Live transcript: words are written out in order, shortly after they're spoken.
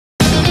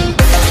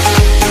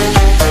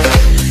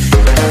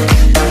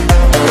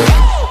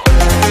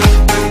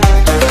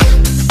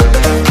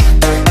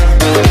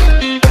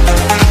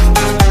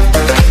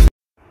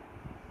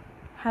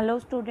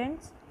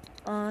students,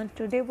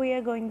 today we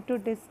are going to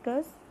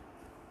discuss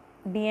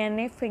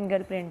DNA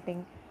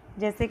fingerprinting।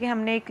 जैसे कि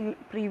हमने एक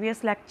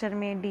प्रीवियस लेक्चर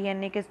में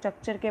डीएनए के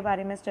स्ट्रक्चर के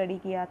बारे में स्टडी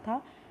किया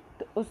था,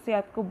 तो उससे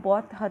आपको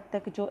बहुत हद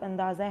तक जो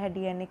अंदाज़ा है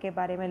डीएनए के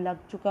बारे में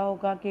लग चुका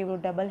होगा कि वो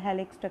डबल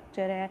हेलिक्स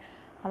स्ट्रक्चर है,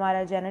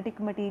 हमारा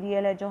जेनेटिक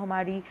मटेरियल है, जो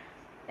हमारी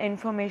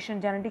इन्फॉर्मेशन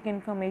जेनेटिक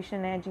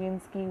इन्फॉर्मेशन है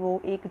जीन्स की,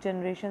 वो एक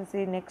जनरेशन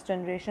से नेक्स्ट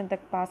जनरेशन तक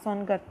पास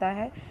ऑन करता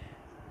है।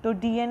 तो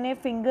डीएनए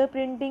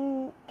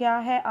फिंगरप्रिंटिंग क्या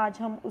है, आज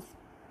हम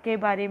उसके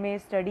बारे में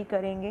स्टडी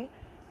करेंगे।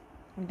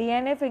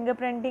 DNA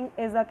fingerprinting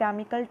is a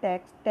chemical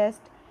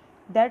test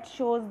that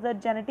shows the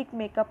genetic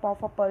makeup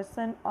of a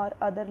person or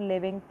other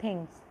living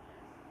things।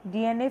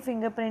 DNA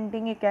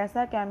fingerprinting एक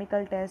ऐसा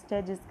केमिकल टेस्ट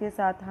है जिसके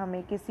साथ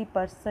हमें किसी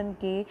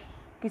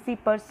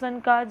पर्सन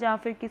का या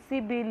फिर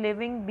किसी भी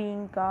लिविंग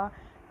बीइंग का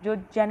जो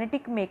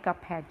जेनेटिक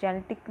मेकअप है,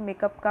 जेनेटिक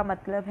मेकअप का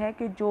मतलब है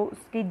कि जो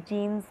उसके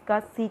जीन्स का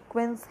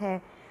सीक्वेंस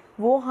है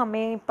वो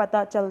हमें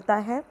पता चलता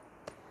है।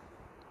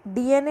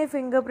 DNA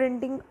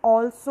fingerprinting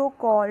also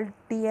called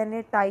DNA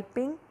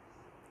typing,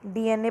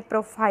 DNA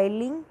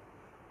profiling,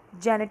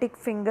 genetic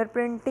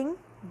fingerprinting,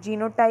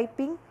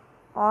 genotyping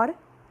और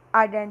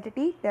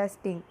identity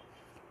testing।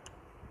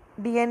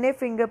 DNA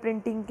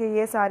fingerprinting के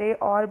ये सारे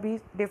और भी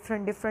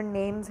डिफरेंट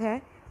नेम्स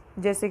हैं,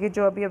 जैसे कि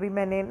जो अभी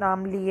मैंने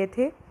नाम लिए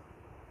थे।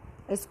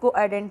 इसको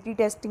आइडेंटिटी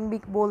टेस्टिंग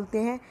भी बोलते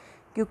हैं,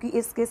 क्योंकि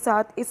इस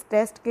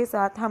टेस्ट के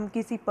साथ हम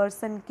किसी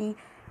पर्सन की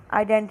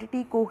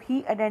आइडेंटिटी को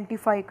ही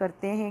आइडेंटिफाई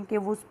करते हैं कि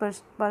वो उस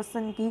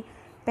पर्सन की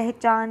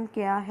पहचान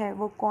क्या है,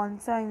 वो कौन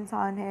सा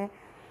इंसान है।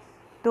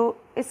 तो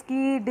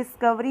इसकी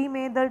डिस्कवरी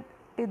में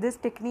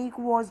this technique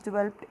was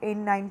developed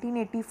in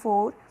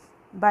 1984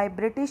 by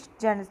British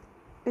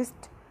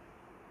geneticist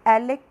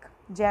Alec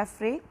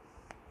Jeffrey.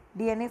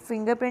 DNA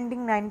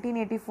fingerprinting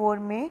 1984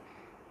 में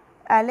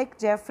एलेक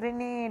जेफरे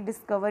ने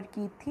डिस्कवर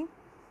की थी।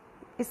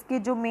 इसके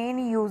जो मेन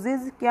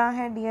यूजेस क्या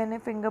हैं डीएनए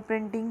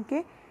फिंगरप्रिंटिंग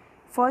के,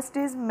 first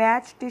is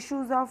match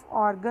tissues of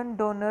organ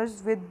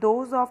donors with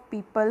those of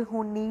people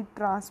who need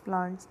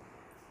transplants.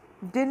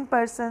 Jin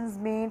persons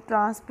में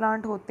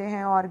ट्रांसप्लांट होते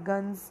हैं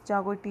ऑर्गन्स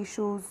या कोई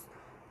टिश्यूज़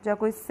या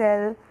कोई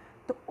सेल,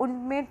 तो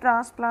उनमें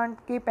ट्रांसप्लांट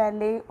के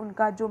पहले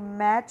उनका जो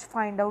मैच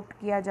फाइंड आउट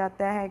किया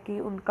जाता है कि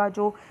उनका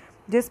जो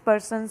जिस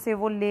पर्सन से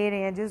वो ले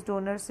रहे हैं, जिस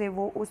डोनर से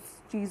वो उस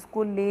चीज़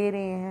को ले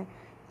रहे हैं,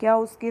 क्या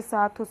उसके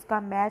साथ उसका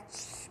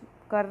मैच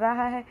कर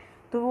रहा है।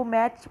 तो वो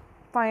मैच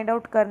फाइंड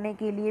आउट करने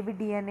के लिए भी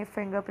डीएनए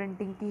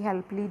फिंगरप्रिंटिंग की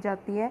हेल्प ली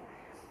जाती है।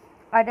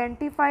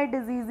 Identify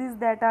disease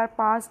that are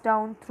pass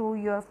down through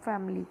your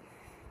family.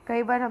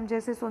 कई बार हम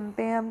जैसे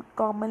सुनते हैं, हम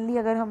कॉमनली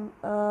अगर हम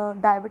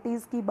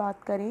डायबिटीज़ की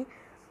बात करें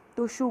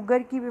तो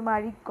शुगर की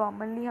बीमारी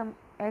कॉमनली हम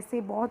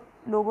ऐसे बहुत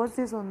लोगों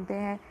से सुनते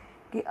हैं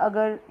कि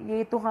अगर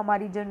ये तो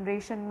हमारी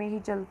जनरेशन में ही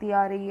चलती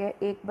आ रही है,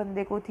 एक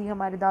बंदे को थी,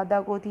 हमारे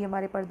दादा को थी,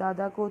 हमारे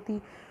परदादा को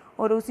थी,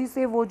 और उसी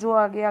से वो जो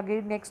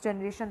आगे नेक्स्ट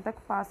जनरेशन तक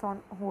पास ऑन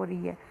हो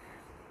रही है।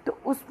 तो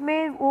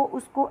उसमें वो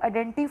उसको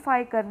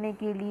आइडेंटिफाई करने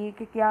के लिए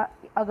कि क्या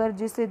अगर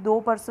जिससे दो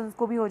पर्सन्स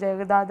को भी हो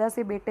जाएगा, दादा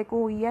से बेटे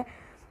को हुई है,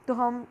 तो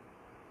हम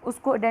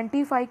उसको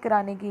आइडेंटिफाई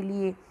कराने के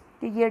लिए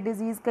कि ये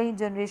डिज़ीज़ कहीं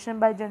generation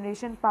by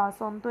generation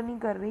pass on तो नहीं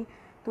कर रही,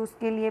 तो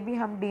उसके लिए भी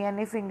हम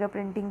डीएनए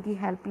फिंगरप्रिंटिंग की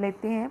हेल्प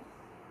लेते हैं।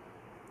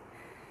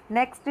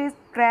 Next is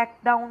track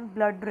down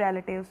blood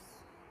relatives.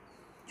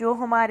 जो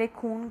हमारे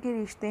खून के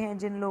रिश्ते हैं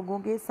जिन लोगों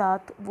के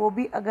साथ, वो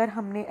भी अगर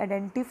हमने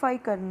आइडेंटिफाई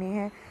करने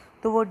हैं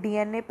तो वो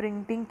डीएनए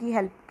प्रिंटिंग की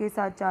हेल्प के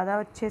साथ ज़्यादा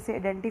अच्छे से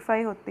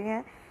आइडेंटिफाई होते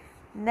हैं।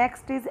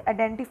 Next is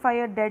identify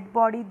a dead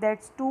body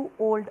that's to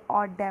old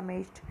और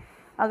डैमेज्ड।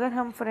 अगर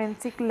हम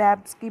फोरेंसिक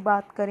लैब्स की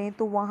बात करें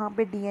तो वहाँ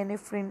पे डीएनए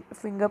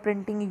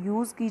फिंगरप्रिंटिंग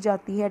यूज़ की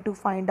जाती है टू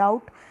फाइंड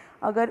आउट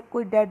अगर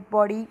कोई डेड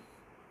बॉडी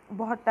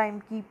बहुत टाइम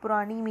की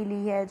पुरानी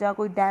मिली है या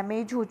कोई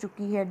डैमेज हो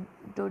चुकी है,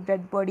 जो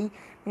डेड बॉडी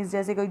मीन्स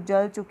जैसे कोई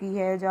जल चुकी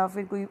है या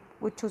फिर कोई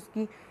कुछ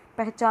उसकी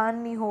पहचान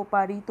नहीं हो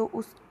पा रही, तो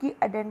उसकी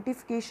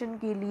आइडेंटिफिकेशन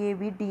के लिए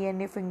भी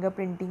डीएनए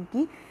फिंगरप्रिंटिंग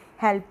की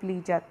हेल्प ली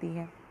जाती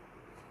है।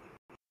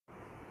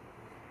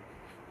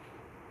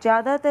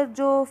 ज़्यादातर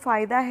जो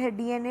फ़ायदा है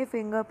डीएनए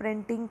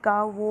फिंगरप्रिंटिंग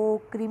का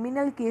वो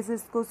क्रिमिनल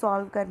केसेस को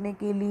सॉल्व करने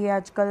के लिए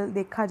आजकल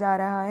देखा जा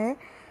रहा है।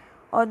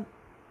 और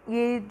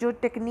ये जो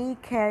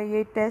टेक्निक है,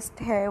 ये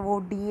टेस्ट है वो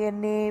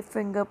डीएनए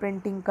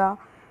फिंगरप्रिंटिंग का,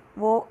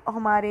 वो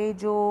हमारे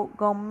जो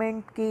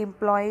गवर्नमेंट के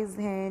एम्प्लॉयज़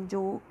हैं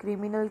जो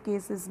क्रिमिनल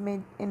केसेस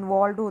में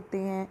इन्वॉल्व होते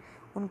हैं,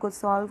 उनको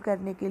सॉल्व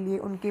करने के लिए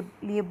उनके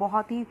लिए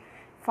बहुत ही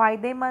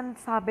फ़ायदेमंद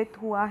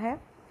साबित हुआ है।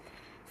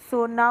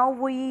 So now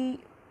we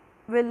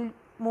will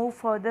move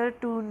further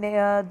to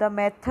the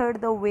method,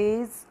 the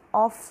ways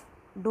of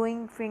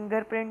doing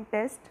fingerprint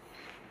test.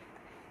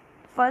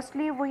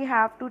 Firstly, we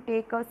have to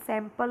take a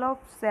sample of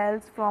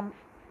cells from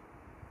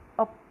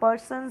a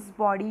person's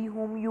body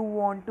whom you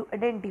want to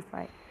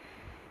identify.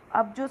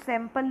 अब जो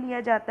sample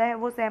लिया जाता है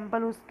वो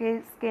sample उसके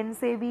skin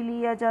से भी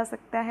लिया जा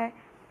सकता है,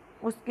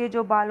 उसके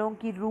जो बालों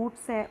की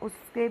रूट्स हैं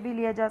उससे भी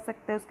लिया जा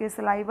सकता है, उसके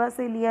सलाइवा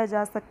से लिया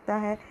जा सकता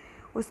है,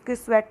 उसके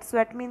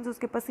स्वेट मीन्स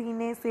उसके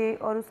पसीने से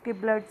और उसके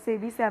ब्लड से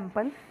भी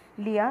सैंपल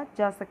लिया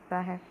जा सकता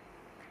है।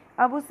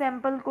 अब उस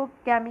सैंपल को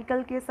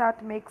केमिकल के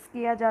साथ मिक्स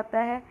किया जाता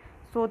है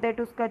सो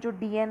दैट उसका जो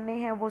डीएनए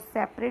है वो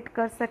सेपरेट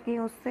कर सकें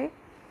उससे।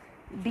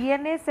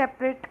 डीएनए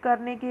सेपरेट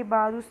करने के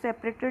बाद उस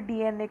सेपरेटेड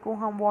डीएनए को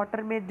हम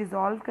वाटर में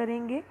डिज़ोल्व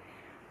करेंगे।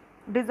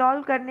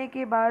 डिज़ोल्व करने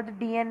के बाद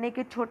डीएनए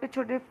के छोटे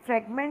छोटे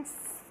फ्रेगमेंट्स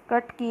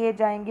कट किए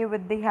जाएंगे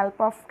with the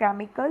help of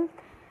chemical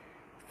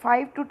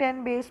 5 to 10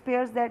 base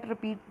pairs that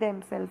repeat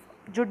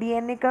themselves. जो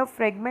डीएनए का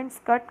फ्रेगमेंट्स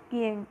कट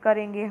किए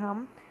करेंगे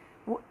हम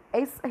वो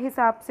इस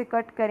हिसाब से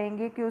कट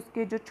करेंगे कि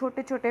उसके जो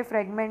छोटे छोटे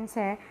फ्रेगमेंट्स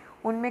हैं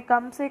उनमें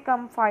कम से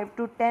कम 5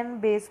 to 10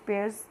 बेस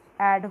पेयर्स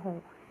ऐड हों।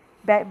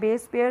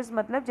 बेस पेयर्स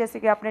मतलब जैसे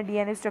कि आपने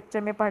डीएनए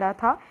स्ट्रक्चर में पढ़ा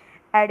था,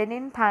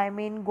 एडेनिन,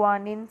 थायमिन,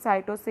 ग्वानिन,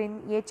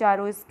 साइटोसिन, ये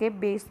चारों इसके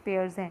बेस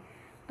पेयर्स हैं।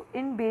 तो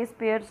इन बेस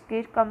पेयर्स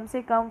के कम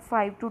से कम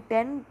 5 to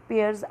 10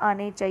 पेयर्स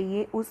आने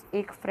चाहिए उस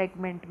एक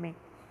फ्रेगमेंट में।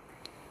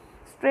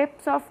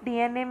 Strips of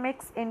DNA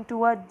mix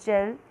into a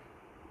jail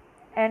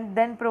and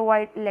then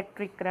provide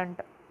electric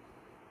current.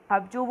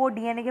 अब जो वो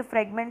डीएनए के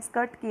फ्रेगमेंट्स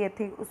कट किए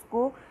थे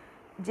उसको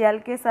जेल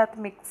के साथ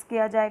मिक्स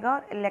किया जाएगा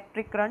और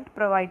इलेक्ट्रिक करंट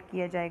प्रोवाइड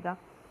किया जाएगा।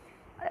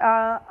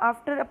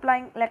 After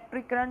applying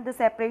electric current the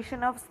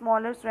separation of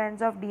smaller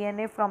strands of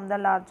DNA from the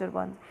larger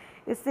once.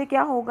 इससे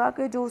क्या होगा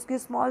कि जो उसके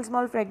स्मॉल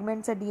स्मॉल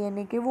फ्रेगमेंट्स है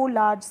डीएनए के वो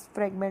लार्ज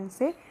फ्रेगमेंट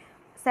से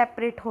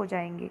सेपरेट हो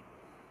जाएंगे।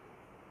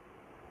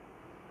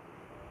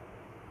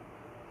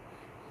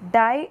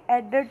 Dye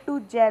added to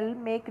gel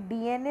make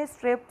DNA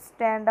strips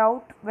stand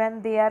out when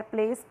they are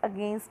placed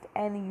against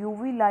an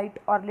UV light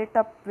or lit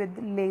up with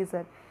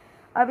laser।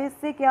 अब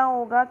इससे क्या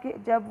होगा कि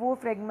जब वो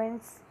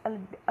फ्रेगमेंट्स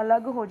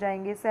अलग हो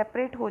जाएंगे,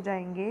 सेपरेट हो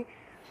जाएंगे,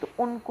 तो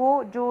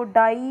उनको जो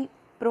डाई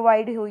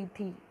प्रोवाइड हुई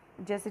थी,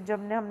 जैसे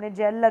जब हमने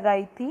जेल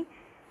लगाई थी,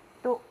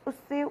 तो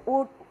उससे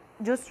वो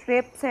जो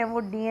स्ट्रिप्स हैं वो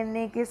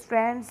डीएनए के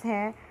स्ट्रैंड्स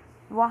हैं,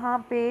 वहाँ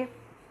पे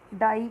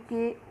डाई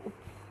के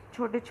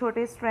छोटे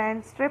छोटे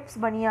स्ट्रिप्स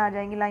बनी आ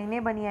जाएंगी,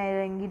 लाइनें बनी आ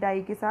जाएंगी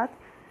डाई के साथ।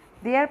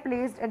 They are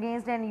placed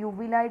against an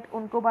UV light.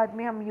 उनको बाद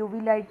में हम यूवी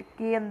लाइट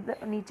के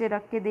अंदर नीचे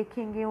रख के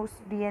देखेंगे उस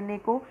डीएनए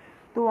को,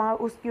 तो वहाँ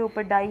उसके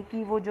ऊपर डाई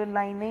की वो जो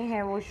लाइनें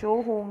हैं वो शो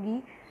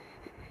होंगी।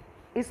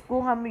 इसको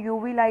हम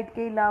यूवी लाइट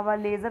के अलावा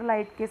लेज़र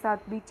लाइट के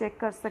साथ भी चेक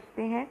कर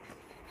सकते हैं।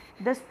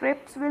 The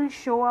strips will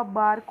show a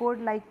bar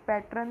code like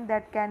pattern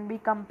that can be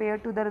compare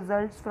to the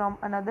results from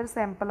another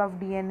sample of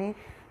DNA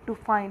to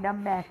find a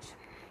match.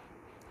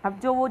 अब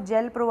जो वो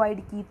जेल प्रोवाइड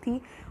की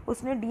थी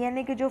उसने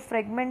डीएनए के जो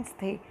फ्रेगमेंट्स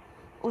थे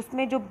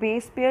उसमें जो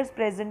बेस पेयर्स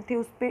प्रेजेंट थे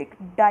उस पर एक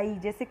डाई,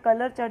 जैसे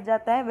कलर चढ़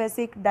जाता है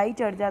वैसे एक डाई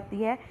चढ़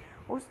जाती है।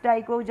 उस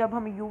डाई को जब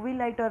हम यूवी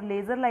लाइट और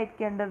लेज़र लाइट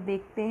के अंदर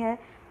देखते हैं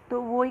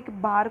तो वो एक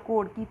बार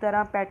कोड की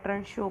तरह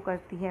पैटर्न शो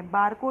करती है।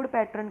 बार कोड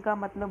पैटर्न का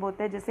मतलब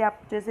होता है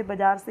जैसे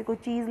बाज़ार से कोई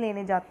चीज़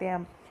लेने जाते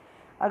हैं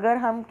अगर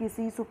हम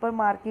किसी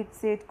सुपरमार्केट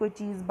से कोई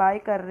चीज़ बाय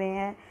कर रहे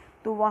हैं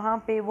तो वहाँ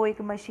पे वो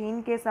एक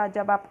मशीन के साथ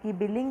जब आपकी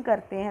बिलिंग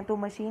करते हैं तो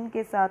मशीन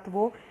के साथ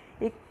वो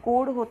एक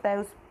कोड होता है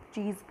उस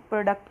चीज़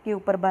प्रोडक्ट के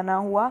ऊपर बना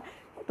हुआ,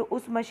 तो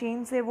उस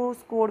मशीन से वो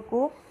उस कोड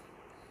को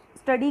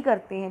स्टडी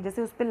करते हैं।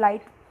 जैसे उस पर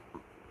लाइट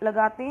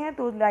लगाते हैं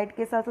तो लाइट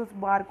के साथ उस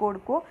बार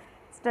कोड को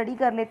स्टडी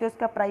कर लेते हैं,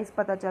 उसका प्राइस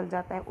पता चल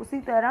जाता है। उसी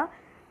तरह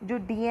जो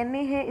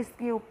डीएनए है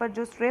इसके ऊपर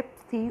जो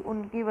स्ट्रिप्स थी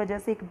उनकी वजह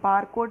से एक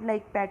bar code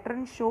like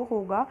pattern show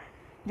होगा,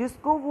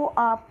 जिसको वो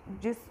आप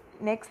जिस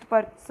नेक्स्ट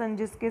पर्सन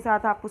जिसके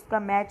साथ आप उसका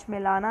मैच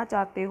मिलाना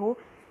चाहते हो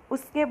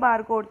उसके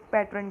बार कोड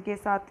पैटर्न के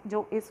साथ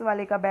जो इस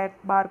वाले का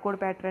बार कोड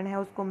पैटर्न है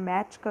उसको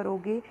मैच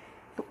करोगे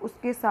तो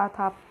उसके साथ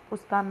आप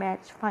उसका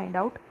मैच फाइंड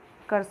आउट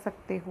कर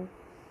सकते हो।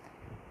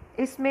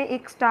 इसमें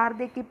एक स्टार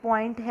दे के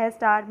पॉइंट है।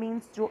 स्टार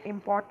मीन्स जो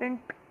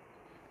important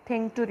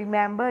thing to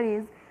remember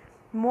is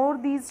more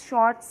these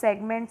short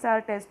segments are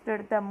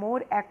tested the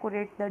more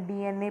accurate the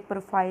DNA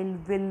profile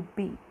will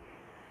be।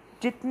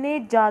 जितने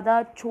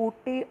ज़्यादा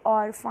छोटे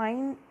और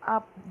फाइन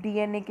आप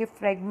डीएनए के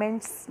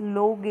फ्रेगमेंट्स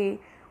लोगे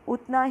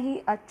उतना ही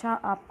अच्छा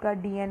आपका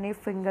डीएनए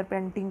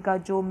फिंगरप्रिंटिंग का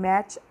जो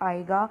मैच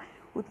आएगा,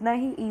 उतना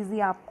ही इजी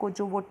आपको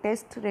जो वो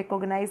टेस्ट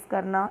रिकॉग्नाइज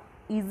करना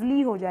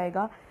ईज़िली हो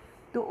जाएगा।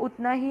 तो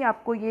उतना ही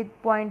आपको ये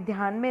पॉइंट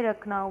ध्यान में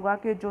रखना होगा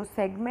कि जो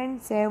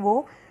सेगमेंट्स हैं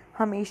वो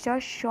हमेशा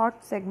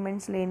शॉर्ट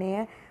सेगमेंट्स लेने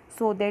हैं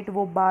सो दैट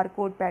वो बार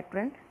कोड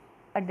पैटर्न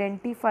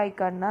आइडेंटिफाई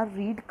करना,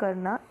 रीड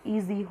करना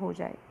ईजी हो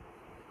जाए।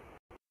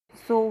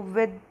 So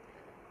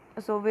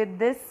with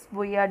this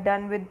we are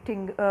done with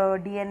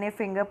DNA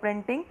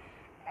fingerprinting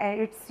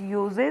and its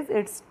uses,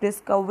 its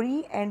discovery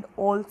and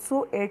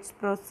also its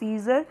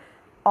procedure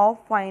of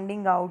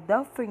finding out the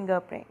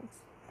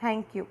fingerprints.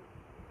 Thank you.